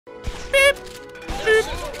beep, beep.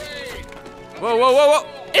 Whoa, whoa, whoa, whoa.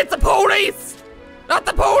 It's the police! Not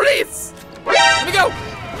the police! Let me go.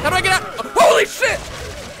 How do I get out? Holy shit!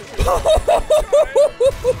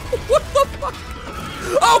 What the fuck?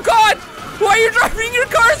 Oh God! Why are you driving your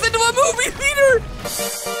cars into a movie theater?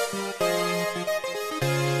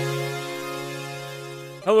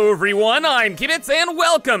 Hello everyone, I'm Kibitz and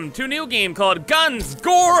welcome to a new game called Guns,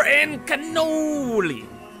 Gore, and Cannoli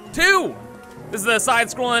 2. This is a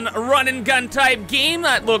side-scrolling run-and-gun type game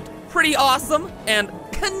that looked pretty awesome, and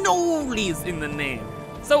cannoli's in the name.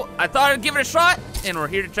 So I thought I'd give it a shot, and we're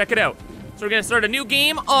here to check it out. So we're gonna start a new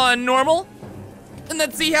game on normal, and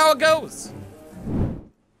let's see how it goes.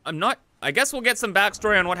 I guess we'll get some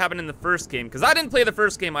backstory on what happened in the first game, because I didn't play the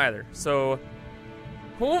first game either. So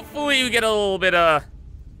hopefully we get a little bit of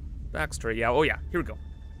backstory. Yeah, oh yeah, here we go.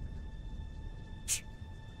 Shh.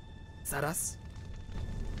 Is that us?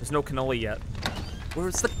 There's no cannoli yet.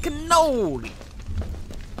 Where's the cannoli?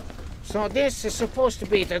 So this is supposed to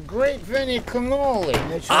be the great Vinnie Cannoli.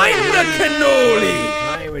 I'm the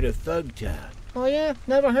cannoli! Pirate of Thugtown. Oh yeah?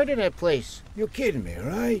 Never heard of that place. You're kidding me,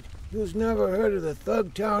 right? You've never heard of the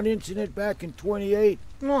Thugtown incident back in 28?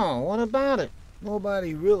 No, what about it?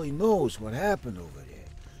 Nobody really knows what happened over there.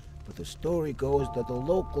 But the story goes that the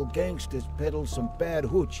local gangsters peddled some bad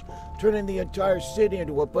hooch, turning the entire city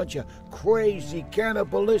into a bunch of crazy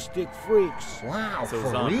cannibalistic freaks. Wow, So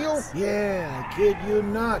for zombies. real? Yeah, I kid you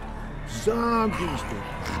not. Zombies did.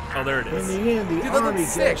 Oh, there it In is. the end, the Dude, that army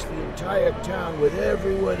looks sick. gassed the entire town with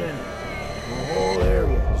everyone in it. The whole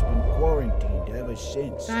area has been quarantined ever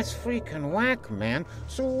since. That's freaking whack, man.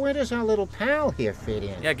 So where does our little pal here fit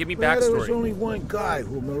in? Yeah, give me Well, there was backstory. only one guy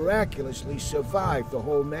who miraculously survived the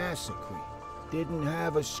whole massacre. Didn't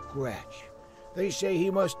have a scratch. They say he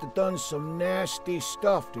must have done some nasty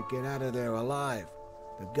stuff to get out of there alive.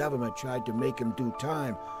 The government tried to make him do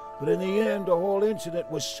time, but in the end, the whole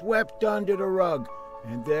incident was swept under the rug,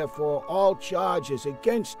 and therefore all charges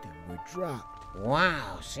against him were dropped.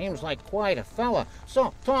 Wow, seems like quite a fella.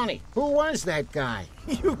 So, Tony, who was that guy?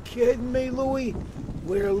 You kidding me, Louie?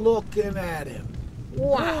 We're looking at him.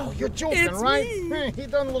 Wow, you're joking, It's right? me. He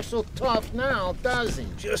doesn't look so tough now, does he?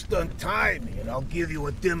 Just untie me and I'll give you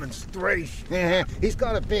a demonstration. He's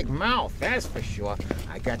got a big mouth, that's for sure.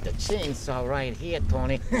 I got the chainsaw right here,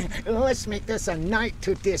 Tony. Let's make this a night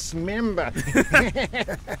to dismember.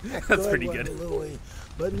 That's pretty one, good. Louie.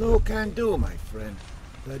 But no can do, my friend.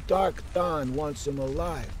 The Dark Dawn wants him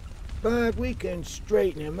alive. But we can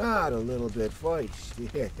straighten him out a little bit first. You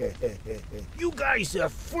guys are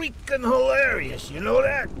freaking hilarious, you know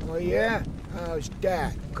that? Oh yeah? How's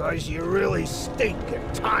that? 'Cause you really stink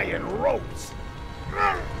at tying ropes.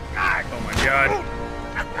 Oh my God.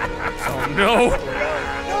 Oh no.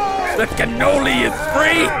 The cannoli is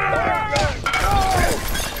free!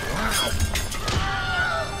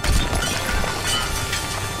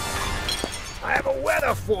 I have a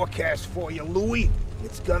weather forecast for you, Louie.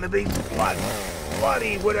 It's gonna be bloody.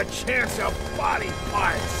 Bloody with a chance of body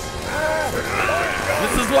parts.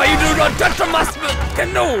 This is why you do not touch a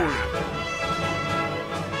cannoli!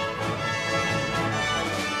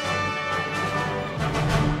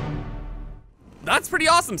 That's pretty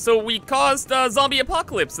awesome. So we caused a zombie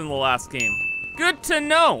apocalypse in the last game. Good to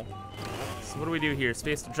know. So what do we do here?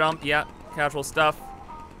 Space to jump, yeah, casual stuff.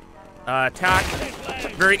 Attack,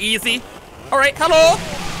 very easy. All right, hello.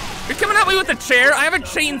 You're coming at me with a chair? I have a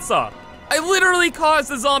chainsaw. I literally caused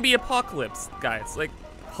the zombie apocalypse, guys. Like,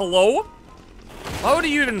 hello? Why would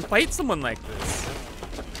you even fight someone like this?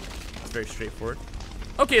 It's very straightforward.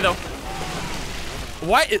 Okay, though.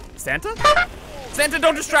 Why is Santa? Santa,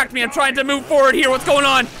 don't distract me. I'm trying to move forward here. What's going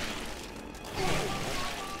on?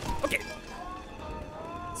 Okay.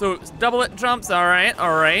 So, double it jumps. All right,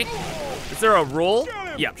 all right. Is there a roll?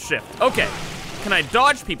 Yep, shift. Okay. Can I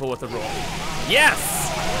dodge people with a roll? Yes!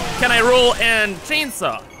 Can I roll and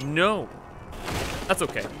chainsaw? No. That's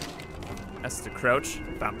okay. That's to crouch.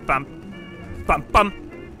 Bum, bum. Bum, bum.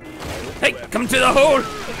 Hey, come to the hole!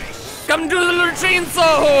 Come to the little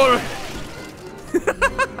chainsaw hole!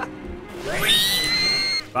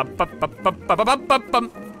 Bum, bum, bum, bum, bum, bum, bum, bum,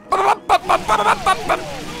 bum. Bum, bum, bum, bum, bum, bum, bum.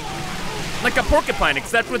 Like a porcupine,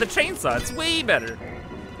 except with a chainsaw. It's way better.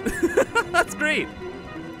 That's great.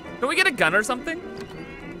 Can we get a gun or something?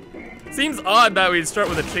 Seems odd that we'd start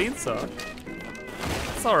with a chainsaw.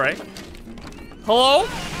 It's all right. Hello?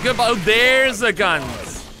 Goodbye. Oh, there's the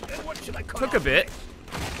guns. Took a bit.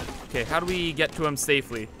 Okay, how do we get to him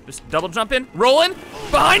safely? Just double jump in, roll in,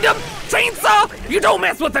 behind him, chainsaw! You don't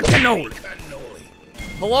mess with the cannoli.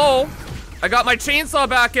 Hello? I got my chainsaw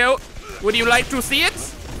back out. Would you like to see it?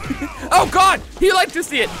 Oh God, he liked to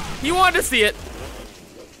see it. He wanted to see it.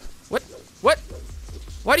 What?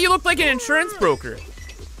 Why do you look like an insurance broker?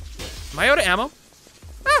 Am I out of ammo?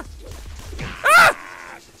 Ah! Ah!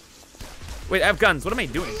 Wait, I have guns. What am I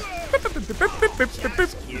doing?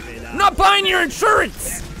 I'm not buying your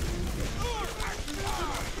insurance!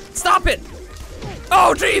 Stop it!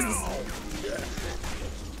 Oh, Jesus!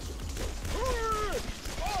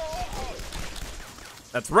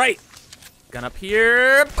 That's right. Gun up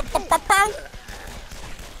here.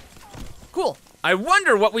 Cool. I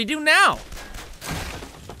wonder what we do now.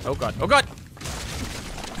 Oh God, oh God.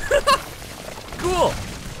 Cool.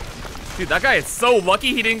 Dude, that guy is so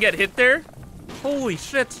lucky he didn't get hit there. Holy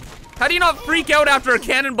shit. How do you not freak out after a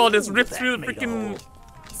cannonball just rips through the freaking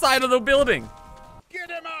side of the building? Get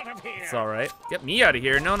him out of here. It's all right. Get me out of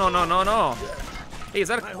here. No, no, no, no, no. Hey, is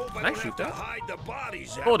that a, can I shoot that?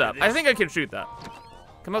 Hold up, I think I can shoot that.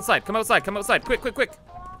 Come outside, come outside, come outside. Quick, quick, quick.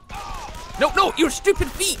 No, no, your stupid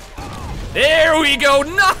feet. There we go,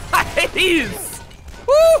 nice.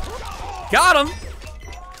 Woo, got him.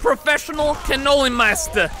 Professional cannoli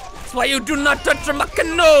master. That's why you do not touch my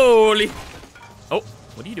cannoli. Oh,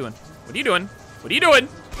 what are you doing? What are you doing? What are you doing?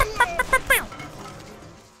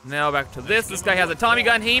 Now back to this. This guy has a Tommy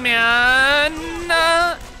gun. Hey, man.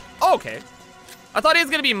 Okay. I thought he was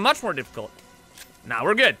gonna be much more difficult. Nah,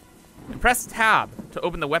 we're good. And press tab to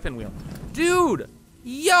open the weapon wheel. Dude,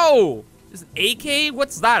 yo. This is an AK?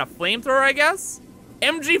 What's that, a flamethrower, I guess?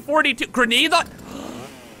 MG42, grenade?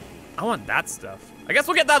 I want that stuff. I guess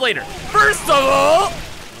we'll get that later. First of all,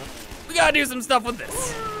 we gotta do some stuff with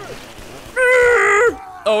this.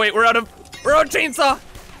 Oh wait, we're out of chainsaw.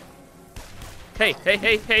 Hey, hey,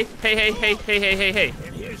 hey, hey, hey, hey, hey, hey, hey, hey, hey.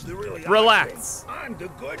 Relax. I'm the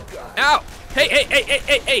good guy. Ow. Hey, hey, hey, hey,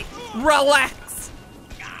 hey, hey. Relax.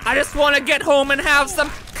 I just want to get home and have some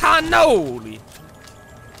cannoli.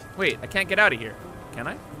 Wait, I can't get out of here. Can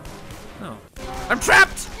I? No. I'm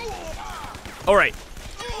trapped. All right.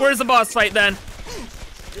 Where's the boss fight then?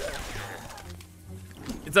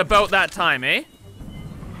 It's about that time, eh?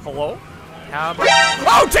 Hello?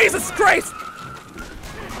 Oh, Jesus Christ!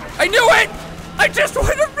 I knew it! I just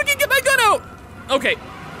wanted to freaking get my gun out! Okay.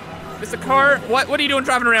 It's a car. What are you doing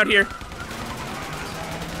driving around here?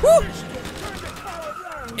 Woo!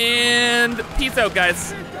 And peace out,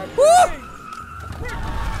 guys. Woo!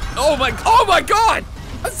 Oh my God!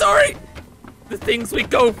 I'm sorry! The things we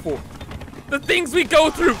go for. The things we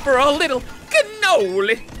go through for a little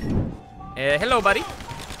cannoli. Hello, buddy.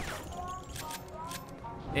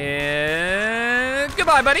 And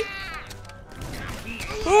goodbye, buddy.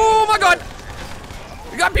 Oh my God!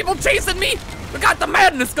 We got people chasing me. We got the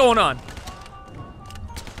madness going on.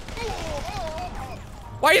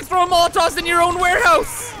 Why are you throwing Molotovs in your own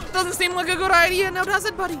warehouse? Doesn't seem like a good idea, now does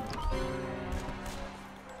it, buddy?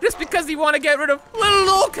 Just because you want to get rid of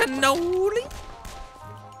little cannoli?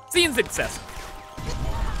 Seems excessive.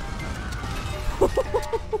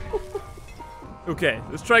 Okay,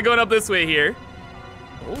 let's try going up this way here.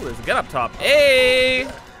 Oh, there's a gun up top. Hey!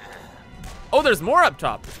 Oh, there's more up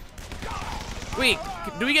top. Wait,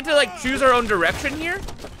 do we get to like choose our own direction here?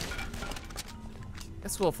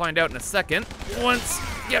 Guess we'll find out in a second. Once,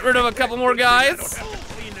 get rid of a couple more guys.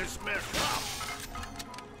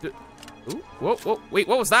 Ooh, whoa, whoa, wait,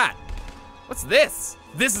 what was that? What's this?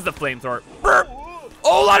 This is the flamethrower. Burp!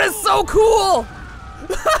 Oh, that is so cool!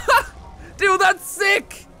 Dude, that's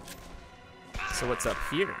sick! So what's up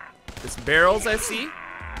here? Just barrels I see.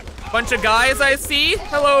 Bunch of guys I see.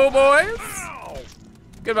 Hello, boys.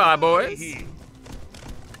 Goodbye, boys.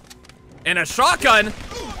 And a shotgun.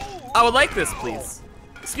 I would like this, please.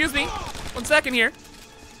 Excuse me. 1 second here.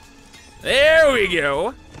 There we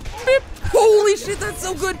go. Beep. Holy shit, that's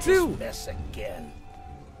so good too. Mess again.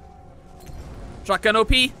 Shotgun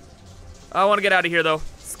OP. I want to get out of here though.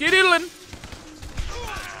 Skidoodling.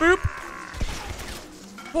 Boop.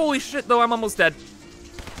 Holy shit though, I'm almost dead.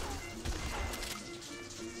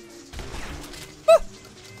 Ah.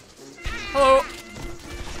 Hello.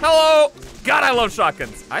 Hello. God, I love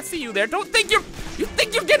shotguns. I see you there. Don't think you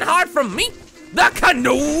think you're getting hard from me? The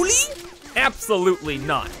cannoli? Absolutely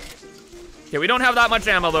not. Okay, we don't have that much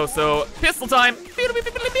ammo though, so pistol time. Hey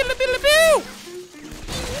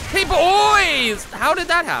boys! How did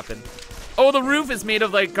that happen? Oh, the roof is made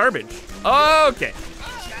of like garbage. Okay.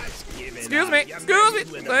 Excuse me,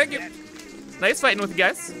 thank you. Nice fighting with you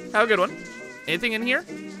guys. Have a good one. Anything in here?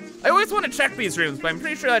 I always want to check these rooms, but I'm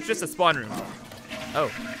pretty sure that's just a spawn room. Oh,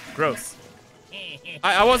 gross.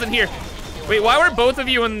 I wasn't here. Wait, why were both of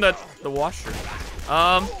you in the washroom?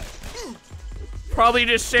 Probably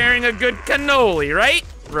just sharing a good cannoli, right?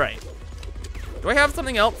 Right. Do I have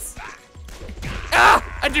something else? Ah!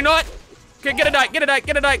 I do not! Okay, get a die, get a die,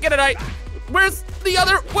 get a die, get a die. Where's the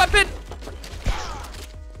other weapon?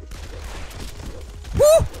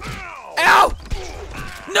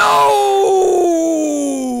 No!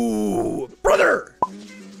 Brother! All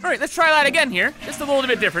right, let's try that again here. Just a little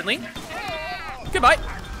bit differently. Goodbye.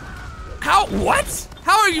 How? What?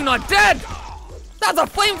 How are you not dead? That's a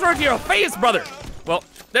flamethrower to your face, brother. Well,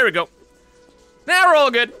 there we go. Now we're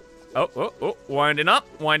all good. Oh, winding up.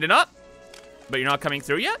 But you're not coming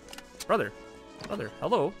through yet? Brother,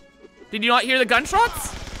 hello? Did you not hear the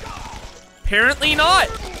gunshots? Apparently not.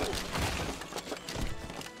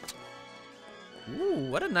 Ooh,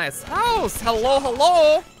 what a nice house.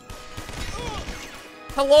 Hello.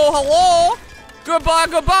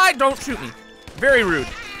 Goodbye. Don't shoot me. Very rude.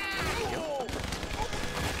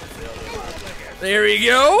 There we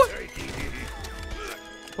go.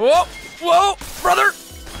 Whoa, brother.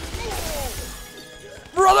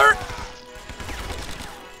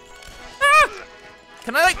 Ah!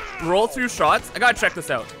 Can I like roll through shots? I gotta check this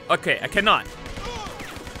out. Okay, I cannot.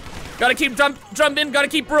 Gotta keep jumping, gotta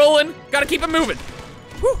keep rolling, gotta keep it moving.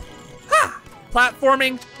 Whew. Ha!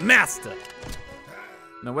 Platforming master.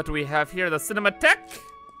 Now what do we have here? The Cinematheque.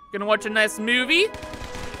 Gonna watch a nice movie.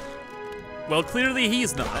 Well, clearly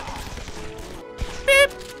he's not.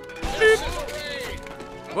 Beep.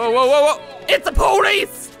 Whoa. It's the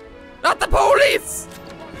police! Not the police!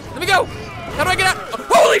 Let me go. How do I get out? Oh,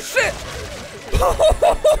 holy shit!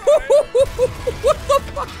 What the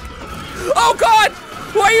fuck? Oh God!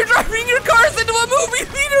 Why are you driving your cars into a movie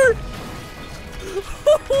theater?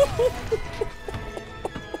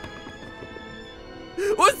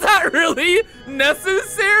 Was that really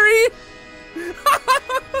necessary?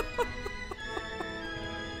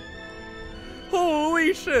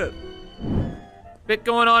 Holy shit. Bit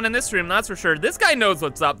going on in this room, that's for sure. This guy knows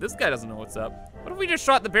what's up. This guy doesn't know what's up. What if we just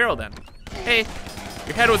shot the barrel then? Hey,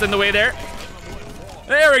 your head was in the way there.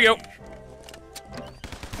 There we go.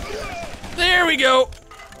 There we go.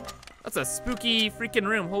 That's a spooky freaking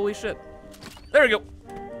room, holy shit. There we go.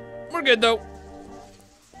 We're good though.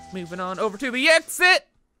 Moving on over to the exit.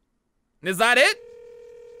 Is that it?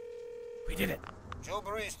 We did it. Joe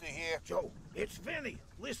Barista here. Joe, it's Vinnie.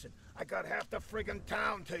 Listen, I got half the friggin'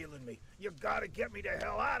 town tailing me. You gotta get me the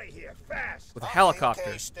hell out of here, fast. With a helicopter.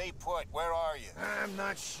 Okay, stay put. Where are you? I'm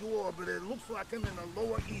not sure, but it looks like I'm in the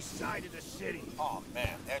Lower East Side of the city. Oh,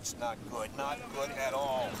 man, that's not good. Not good at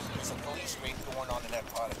all. There's a police raid going on in that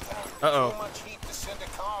part of town. Uh-oh. Too much heat to send a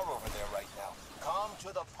car over there right now. Come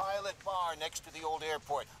to the Pilot Bar next to the old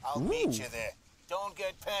airport. I'll meet you there. Don't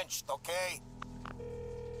get pinched, okay?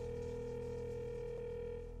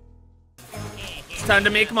 It's time to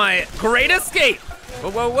make my great escape.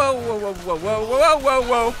 Whoa.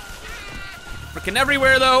 Freaking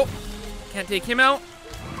everywhere though. Can't take him out.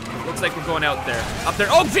 Looks like we're going out there. Up there.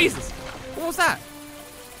 Oh, Jesus. What was that?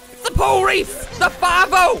 It's the police. The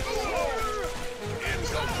 5-0.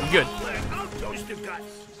 Good.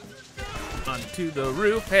 Onto the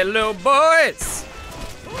roof. Hello, boys.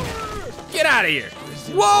 Get out of here.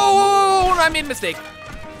 Whoa. I made a mistake.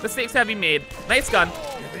 Mistakes have been made. Nice gun.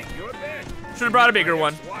 Should have brought a bigger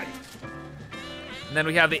one. And then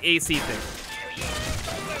we have the AC thing.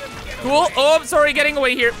 Cool. Oh, I'm sorry, getting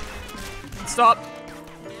away here. Stop.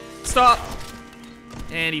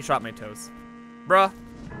 And he shot my toes. Bruh,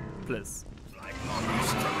 please.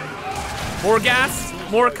 More gas,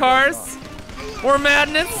 more cars, more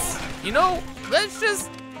madness. You know, let's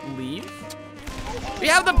just leave. We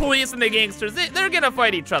have the police and the gangsters. They're gonna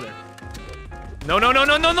fight each other. No.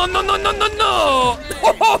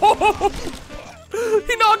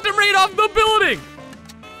 He knocked him right off the building.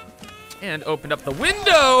 And opened up the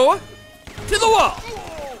window to the wall.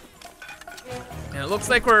 And it looks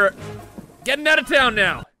like we're getting out of town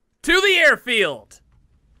now. To the airfield.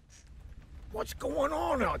 What's going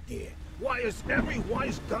on out there? Why is every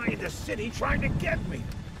wise guy in the city trying to get me?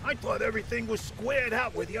 I thought everything was squared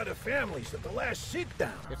out with the other families at the last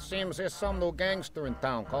sit-down. It seems there's some new gangster in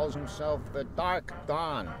town, calls himself the Dark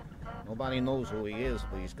Don. Nobody knows who he is,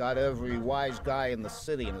 but he's got every wise guy in the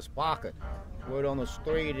city in his pocket. Word on the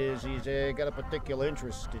street is he's got a particular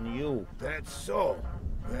interest in you. That's so.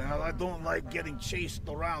 Well, I don't like getting chased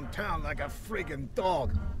around town like a friggin'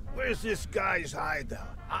 dog. Where's this guy's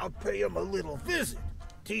hideout? I'll pay him a little visit.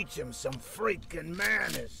 Teach him some freaking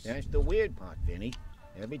manners. That's the weird part, Vinny.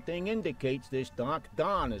 Everything indicates this Dark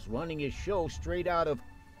Don is running his show straight out of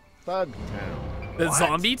Thugtown. The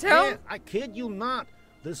zombie town? Yeah, I kid you not.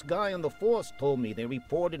 This guy on the force told me they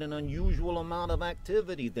reported an unusual amount of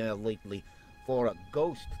activity there lately. For a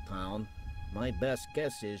ghost town, my best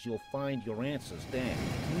guess is you'll find your answers there.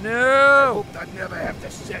 I No! hope I never have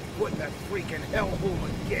to set foot in that freaking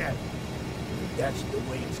hellhole again. If that's the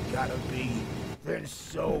way it's gotta be, then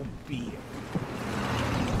so be it.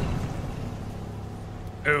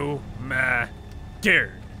 Oh my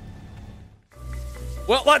God.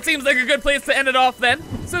 Well, that seems like a good place to end it off then.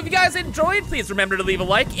 So if you guys enjoyed, please remember to leave a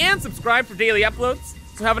like and subscribe for daily uploads.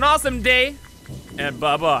 So have an awesome day, and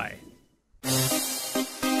bye-bye.